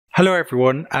Hello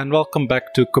everyone and welcome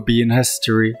back to Kobean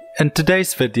History. In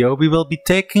today's video we will be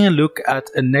taking a look at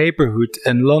a neighbourhood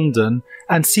in London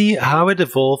and see how it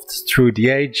evolved through the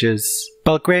ages.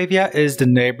 Belgravia is the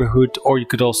neighbourhood, or you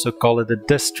could also call it a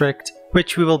district,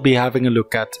 which we will be having a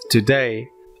look at today.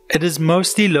 It is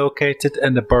mostly located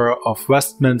in the borough of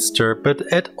Westminster, but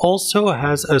it also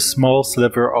has a small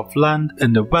sliver of land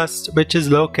in the west which is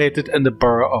located in the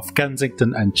borough of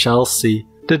Kensington and Chelsea.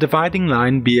 The dividing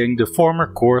line being the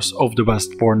former course of the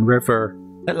Westbourne River.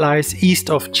 It lies east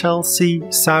of Chelsea,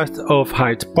 south of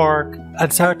Hyde Park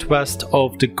and southwest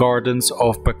of the gardens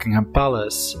of Buckingham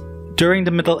Palace. During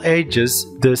the Middle Ages,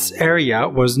 this area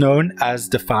was known as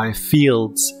the Five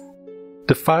Fields.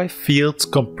 The Five Fields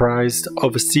comprised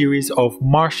of a series of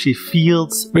marshy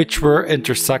fields which were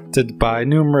intersected by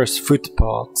numerous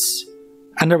footpaths.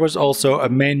 And there was also a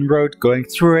main road going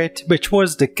through it, which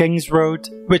was the King's Road,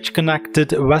 which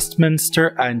connected Westminster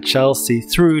and Chelsea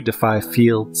through the Five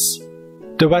Fields.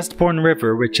 The Westbourne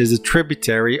River, which is a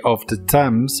tributary of the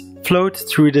Thames, flowed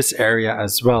through this area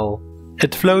as well.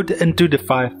 It flowed into the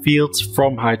Five Fields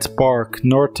from Hyde Park,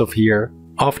 north of here,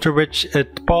 after which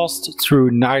it passed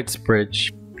through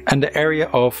Knightsbridge. And the area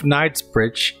of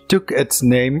Knightsbridge took its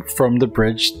name from the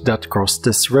bridge that crossed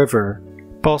this river.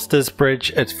 Past this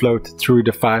bridge it flowed through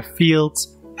the Five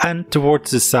Fields, and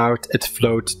towards the south it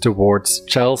flowed towards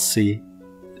Chelsea.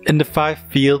 In the Five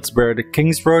Fields, where the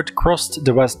King's Road crossed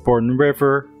the Westbourne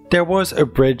River, there was a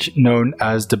bridge known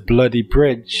as the Bloody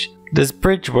Bridge. This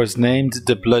bridge was named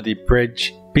the Bloody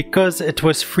Bridge because it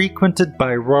was frequented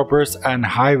by robbers and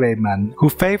highwaymen who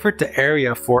favoured the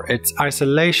area for its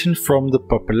isolation from the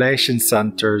population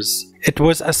centres. It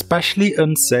was especially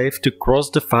unsafe to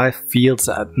cross the Five Fields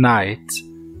at night.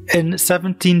 In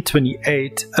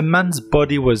 1728, a man's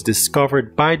body was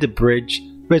discovered by the bridge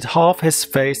with half his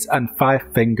face and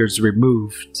 5 fingers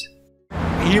removed.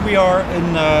 Here we are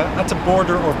at the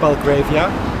border of Belgravia.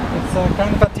 It's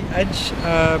kind of at the edge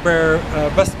where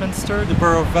Westminster, the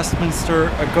borough of Westminster,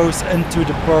 goes into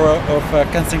the borough of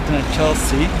Kensington and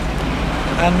Chelsea.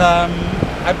 And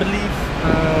I believe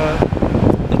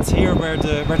it's here where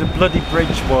the Bloody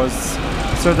Bridge was.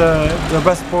 So the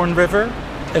Westbourne River.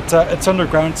 It's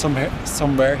underground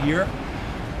somewhere here,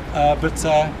 but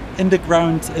in the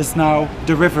ground is now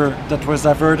the river that was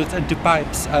diverted into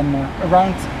pipes, and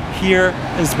around here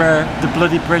is where the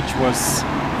Bloody Bridge was,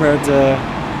 where the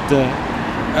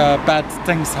bad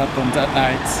things happened at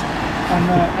night.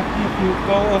 And actually if you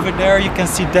go over there, you can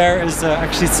see there is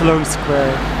actually Sloane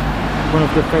Square, one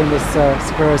of the famous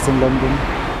squares in London.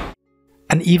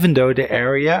 And even though the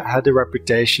area had a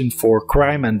reputation for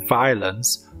crime and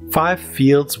violence, Five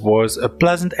Fields was a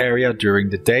pleasant area during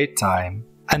the daytime,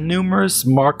 and numerous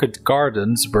market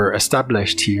gardens were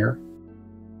established here.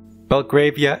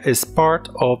 Belgravia is part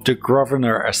of the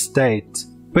Grosvenor estate,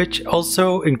 which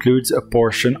also includes a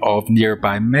portion of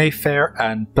nearby Mayfair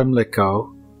and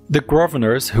Pimlico. The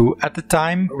Grosvenors, who at the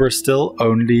time were still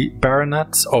only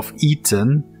baronets of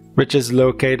Eton, which is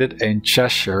located in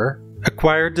Cheshire,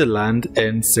 acquired the land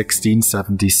in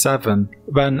 1677,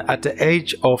 when at the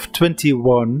age of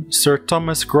 21, Sir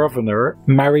Thomas Grosvenor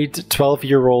married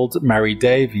 12-year-old Mary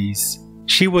Davies.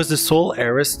 She was the sole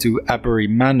heiress to Abery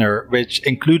Manor, which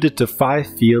included the Five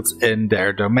Fields in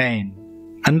their domain.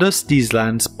 And thus these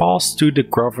lands passed to the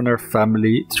Grosvenor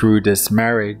family through this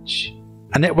marriage.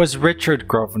 And it was Richard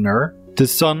Grosvenor, the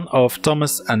son of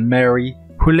Thomas and Mary,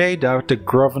 who laid out the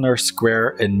Grosvenor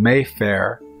Square in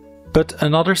Mayfair. But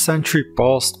another century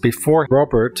passed before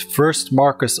Robert, 1st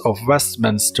Marquess of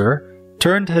Westminster,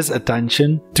 turned his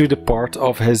attention to the part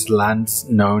of his lands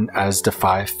known as the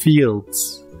Five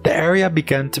Fields. The area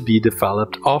began to be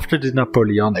developed after the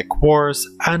Napoleonic Wars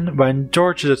and when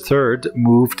George III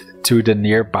moved to the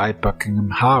nearby Buckingham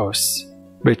House,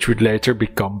 which would later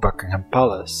become Buckingham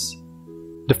Palace.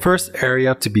 The first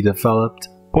area to be developed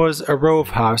was a row of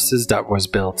houses that was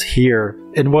built here,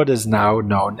 in what is now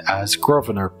known as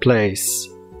Grosvenor Place.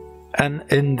 And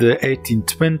in the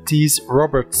 1820s,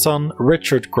 Robert's son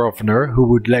Richard Grosvenor, who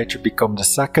would later become the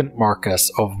 2nd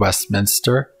Marquess of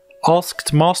Westminster,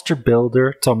 asked master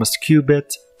builder Thomas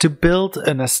Cubitt to build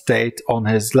an estate on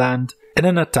his land in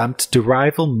an attempt to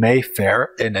rival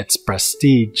Mayfair in its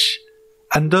prestige.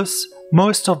 And thus,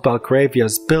 most of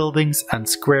Belgravia's buildings and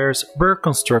squares were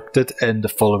constructed in the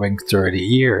following 30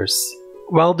 years.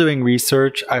 While doing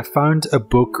research, I found a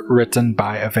book written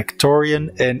by a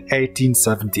Victorian in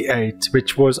 1878,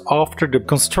 which was after the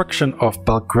construction of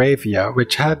Belgravia,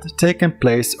 which had taken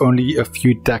place only a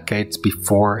few decades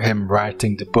before him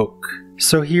writing the book.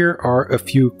 So here are a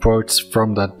few quotes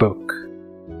from that book.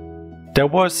 There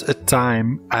was a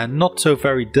time, and not so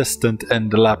very distant in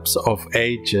the lapse of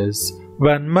ages,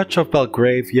 when much of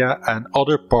Belgravia and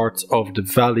other parts of the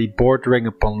valley bordering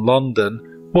upon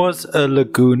London was a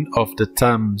lagoon of the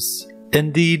Thames.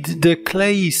 Indeed, the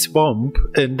clayey swamp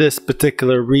in this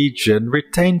particular region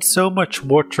retained so much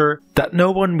water that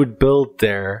no one would build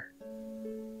there.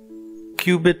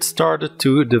 Kobean started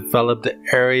to develop the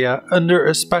area under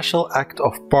a special Act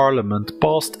of Parliament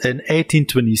passed in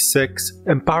 1826,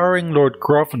 empowering Lord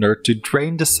Grosvenor to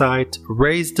drain the site,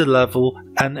 raise the level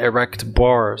and erect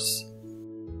bars.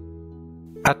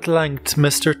 At length,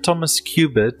 Mr. Thomas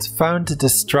Kobean found the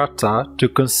strata to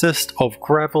consist of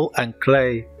gravel and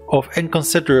clay of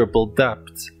inconsiderable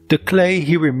depth. The clay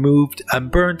he removed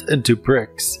and burned into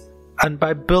bricks, and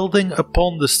by building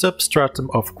upon the substratum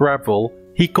of gravel,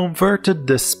 he converted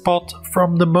the spot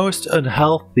from the most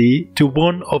unhealthy to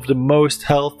one of the most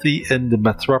healthy in the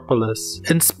metropolis,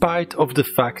 in spite of the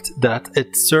fact that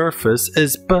its surface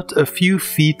is but a few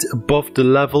feet above the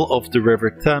level of the River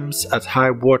Thames at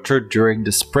high water during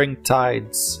the spring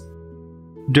tides.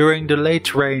 During the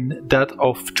late reign, that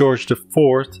of George IV,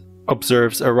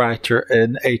 observes a writer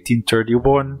in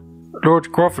 1831,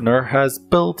 Lord Grosvenor has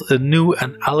built a new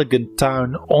and elegant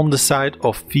town on the site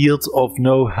of fields of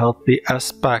no healthy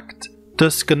aspect,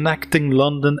 thus connecting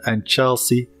London and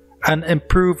Chelsea and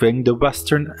improving the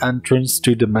western entrance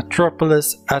to the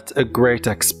metropolis at a great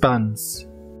expense.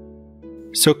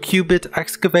 So Kobean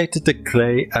excavated the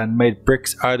clay and made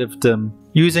bricks out of them,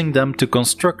 using them to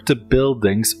construct the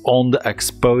buildings on the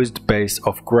exposed base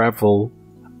of gravel.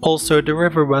 Also, the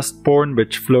River Westbourne,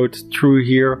 which flowed through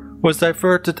here, was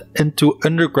diverted into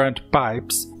underground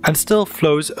pipes and still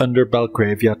flows under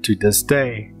Belgravia to this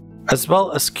day. As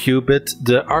well as Kobean,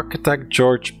 the architect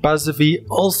George Bazavy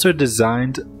also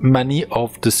designed many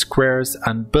of the squares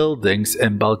and buildings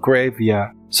in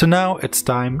Belgravia. So now it's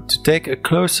time to take a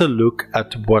closer look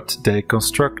at what they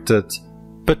constructed.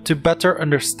 But to better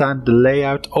understand the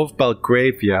layout of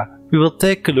Belgravia, we will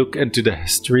take a look into the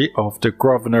history of the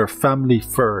Grosvenor family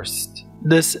first.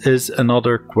 This is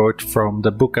another quote from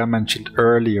the book I mentioned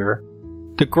earlier.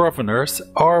 The Grosvenors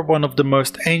are one of the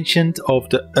most ancient of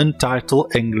the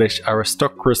untitled English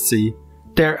aristocracy,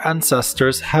 their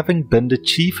ancestors having been the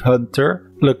chief hunter,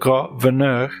 le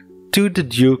Grosvenor, to the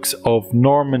Dukes of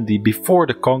Normandy before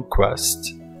the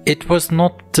conquest. It was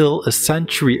not till a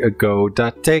century ago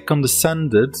that they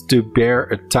condescended to bear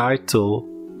a title.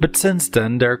 But since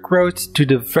then their growth to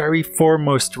the very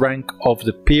foremost rank of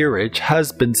the peerage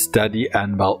has been steady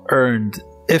and well earned,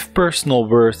 if personal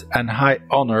worth and high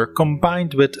honour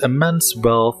combined with immense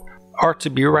wealth are to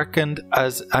be reckoned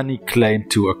as any claim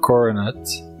to a coronet.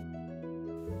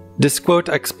 This quote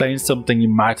explains something you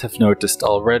might have noticed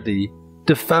already.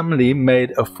 The family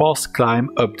made a fast climb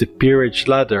up the peerage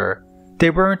ladder. They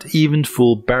weren't even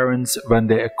full barons when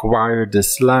they acquired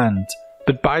this land.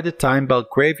 But by the time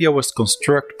Belgravia was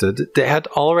constructed, they had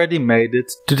already made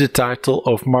it to the title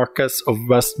of Marquess of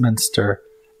Westminster,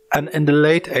 and in the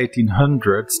late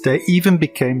 1800s they even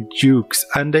became dukes,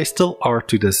 and they still are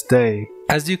to this day.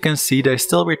 As you can see, they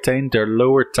still retain their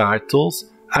lower titles,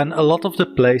 and a lot of the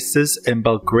places in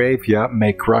Belgravia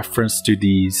make reference to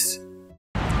these.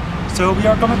 So we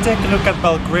are going to take a look at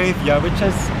Belgravia, which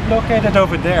is located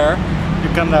over there. You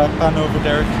can pan over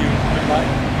there if you would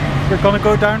like. We're gonna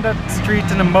go down that street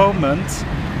in a moment,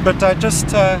 but just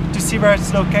to see where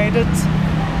it's located,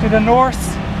 to the north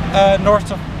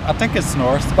of, I think it's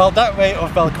north, well that way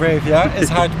of Belgravia is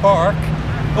Hyde Park.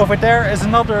 Over there is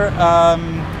another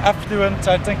affluent,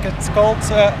 I think it's called,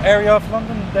 area of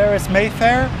London. There is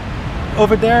Mayfair.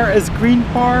 Over there is Green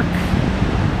Park,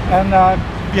 and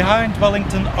behind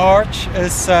Wellington Arch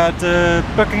is the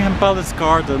Buckingham Palace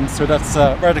Garden, so that's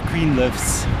where the Queen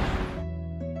lives.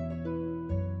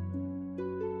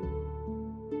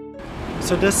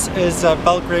 So this is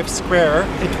Belgrave Square.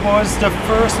 It was the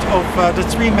first of the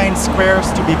three main squares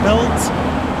to be built,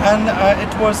 and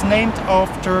it was named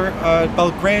after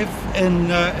Belgrave.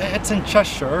 It's in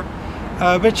Cheshire,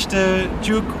 which the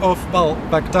Duke of, well,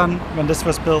 back then when this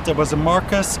was built, there was a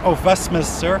Marquess of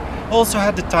Westminster, also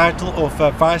had the title of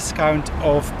Viscount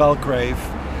of Belgrave,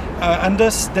 and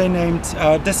thus they named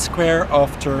this square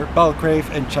after Belgrave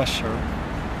in Cheshire.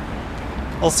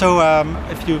 Also,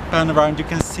 if you pan around, you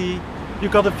can see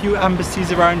you've got a few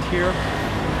embassies around here.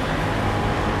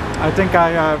 I think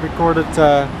I recorded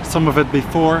some of it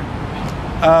before.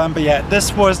 But yeah,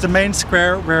 this was the main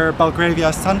square where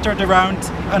Belgravia centered around,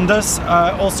 and thus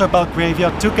also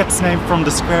Belgravia took its name from the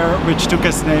square, which took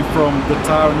its name from the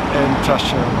town in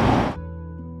Cheshire.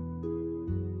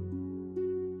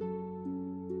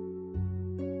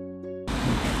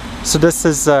 So this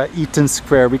is Eaton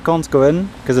Square. We can't go in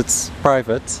because it's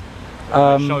private.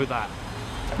 Show that.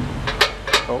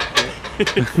 Oh.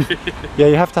 Yeah,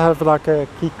 you have to have like a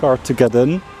key card to get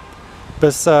in.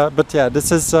 But yeah,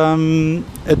 this is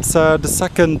it's the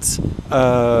second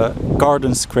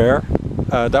garden square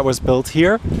that was built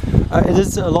here. It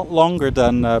is a lot longer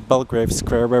than Belgravia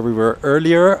Square where we were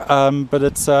earlier, but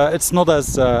it's not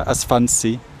as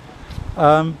fancy,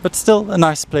 but still a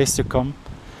nice place to come.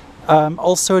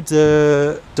 Also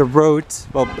the road,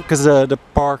 well, because the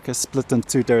park is split in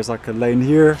two. There's like a lane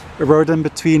here, a road in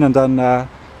between, and then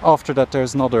after that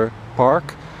there's another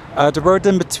park. The road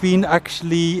in between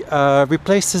actually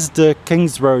replaces the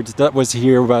King's Road that was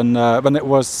here when it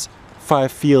was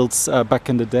 5 fields back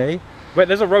in the day. Wait,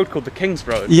 there's a road called the King's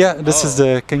Road? Yeah, this is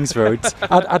the King's Road.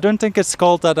 I don't think it's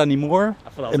called that anymore. I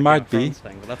thought that was it might be.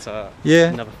 Thing, but that's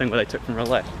another thing where they took from real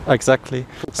life. Exactly.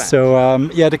 Cool fact. So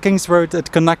yeah, the King's Road,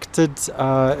 it connected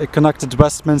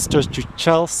Westminster to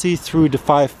Chelsea through the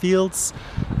 5 fields.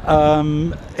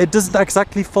 It doesn't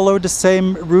exactly follow the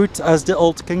same route as the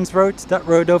old King's Road, that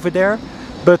road over there,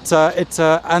 but it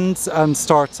ends and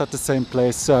starts at the same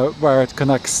place where it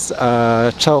connects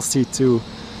Chelsea to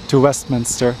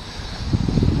Westminster.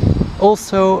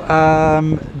 Also,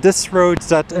 this road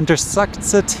that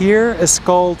intersects it here is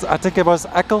called, I think it was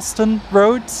Eccleston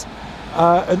Road,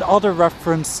 another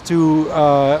reference to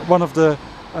one of the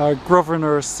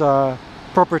Grosvenors'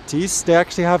 properties. They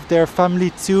actually have their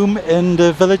family tomb in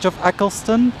the village of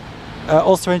Eccleston,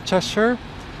 also in Cheshire.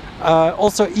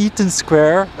 Also Eaton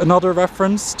Square, another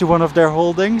reference to one of their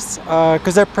holdings,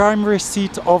 because their primary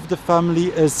seat of the family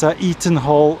is Eaton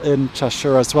Hall in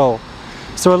Cheshire as well.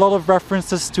 So a lot of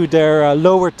references to their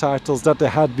lower titles that they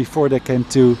had before they came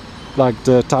to like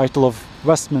the title of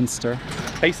Westminster.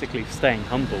 Basically staying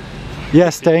humble. Yeah,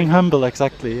 staying humble,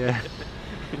 exactly. Yeah.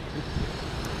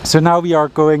 So now we are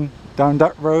going down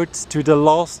that road to the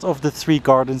last of the 3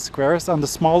 garden squares and the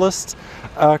smallest,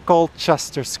 called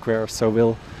Chester Square. So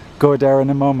we'll go there in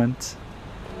a moment.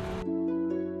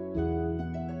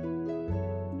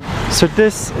 So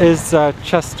this is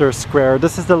Chester Square.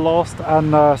 This is the last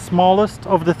and smallest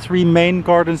of the 3 main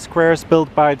garden squares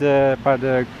built by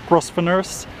the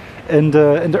Grosvenors in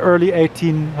the early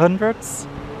 1800s.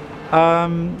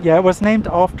 Yeah, it was named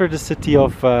after the city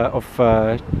of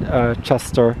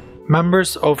Chester.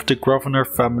 Members of the Grosvenor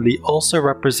family also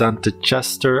represented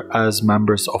Chester as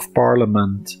members of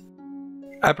Parliament.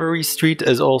 Abery Street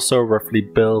is also roughly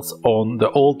built on the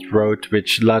old road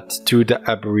which led to the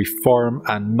Abery farm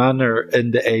and manor in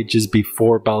the ages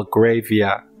before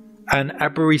Belgravia, and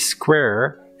Abery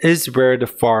Square is where the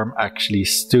farm actually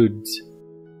stood.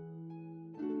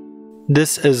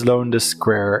 This is Lowndes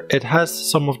Square. It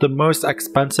has some of the most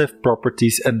expensive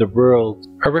properties in the world.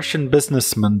 A Russian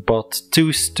businessman bought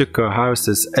 2 stucco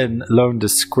houses in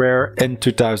Lowndes Square in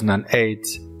 2008.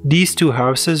 These 2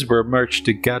 houses were merged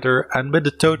together and with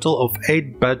a total of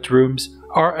 8 bedrooms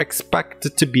are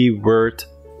expected to be worth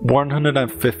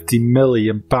 £150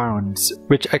 million,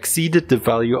 which exceeded the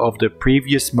value of the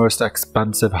previous most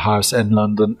expensive house in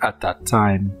London at that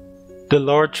time. The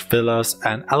large villas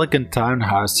and elegant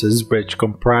townhouses which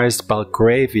comprised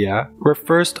Belgravia were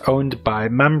first owned by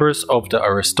members of the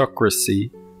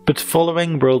aristocracy, but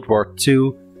following World War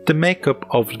II, the makeup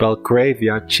of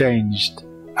Belgravia changed,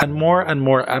 and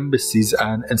more embassies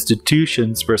and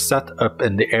institutions were set up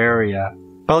in the area.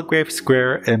 Belgrave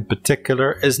Square in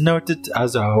particular is noted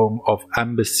as a home of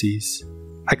embassies.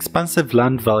 Expensive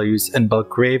land values in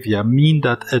Belgravia mean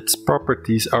that its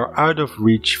properties are out of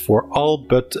reach for all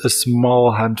but a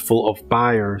small handful of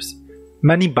buyers.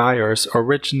 Many buyers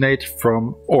originate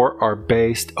from or are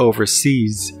based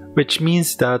overseas, which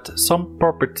means that some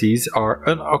properties are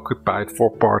unoccupied for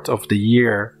part of the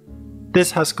year.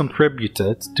 This has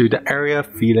contributed to the area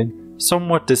feeling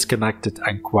somewhat disconnected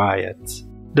and quiet.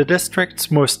 The district's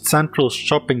most central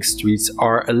shopping streets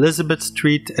are Elizabeth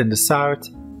Street in the south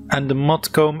and the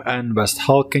Modcombe and West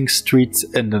Halking Streets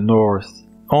in the north.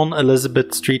 On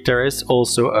Elizabeth Street there is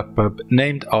also a pub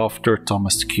named after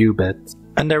Thomas Cubitt.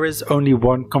 And there is only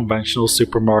one conventional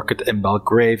supermarket in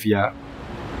Belgravia.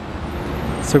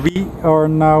 So we are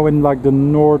now in like the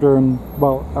northern,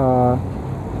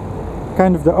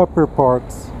 kind of the upper part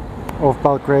of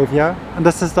Belgravia, and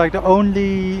this is like the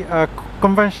only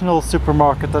conventional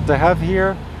supermarket that they have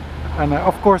here, and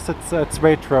of course it's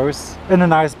Waitrose in a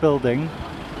nice building.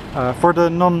 For the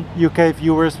non-UK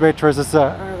viewers, Waitrose is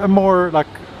a more like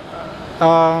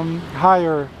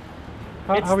higher.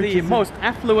 It's the most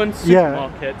affluent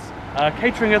supermarket,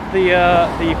 catering at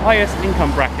the highest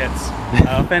income brackets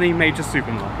of any major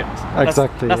supermarket.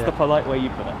 Exactly. That's the polite way you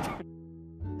put it.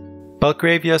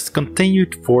 Belgravia's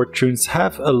continued fortunes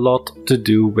have a lot to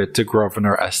do with the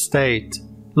Grosvenor estate.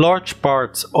 Large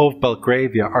parts of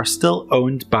Belgravia are still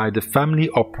owned by the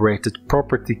family-operated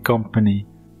property company,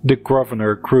 the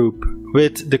Grosvenor Group,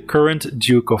 with the current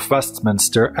Duke of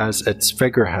Westminster as its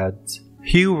figurehead.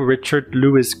 Hugh Richard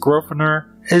Louis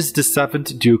Grosvenor is the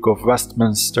 7th Duke of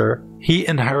Westminster. He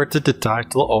inherited the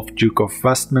title of Duke of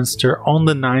Westminster on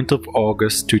the 9th of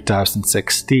August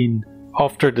 2016,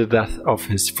 after the death of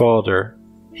his father.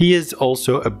 He is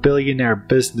also a billionaire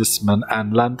businessman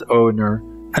and landowner,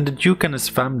 and the Duke and his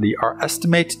family are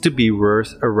estimated to be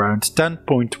worth around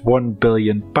 £10.1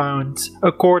 billion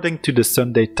according to the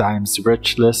Sunday Times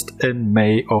Rich List in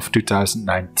May of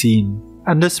 2019.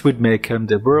 And this would make him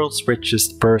the world's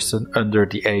richest person under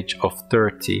the age of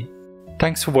 30.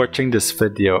 Thanks for watching this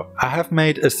video. I have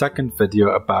made a second video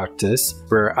about this,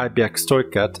 where IBX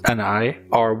Toycat and I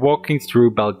are walking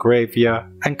through Belgravia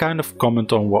and kind of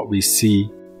comment on what we see.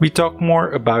 We talk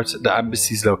more about the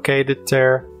embassies located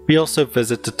there. We also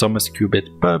visit the Thomas Cubitt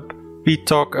pub. We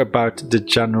talk about the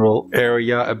general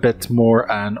area a bit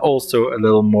more and also a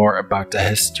little more about the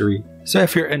history. So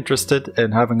if you're interested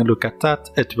in having a look at that,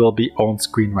 it will be on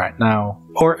screen right now.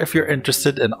 Or if you're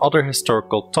interested in other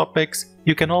historical topics,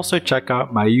 you can also check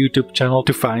out my YouTube channel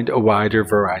to find a wider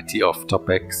variety of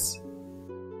topics.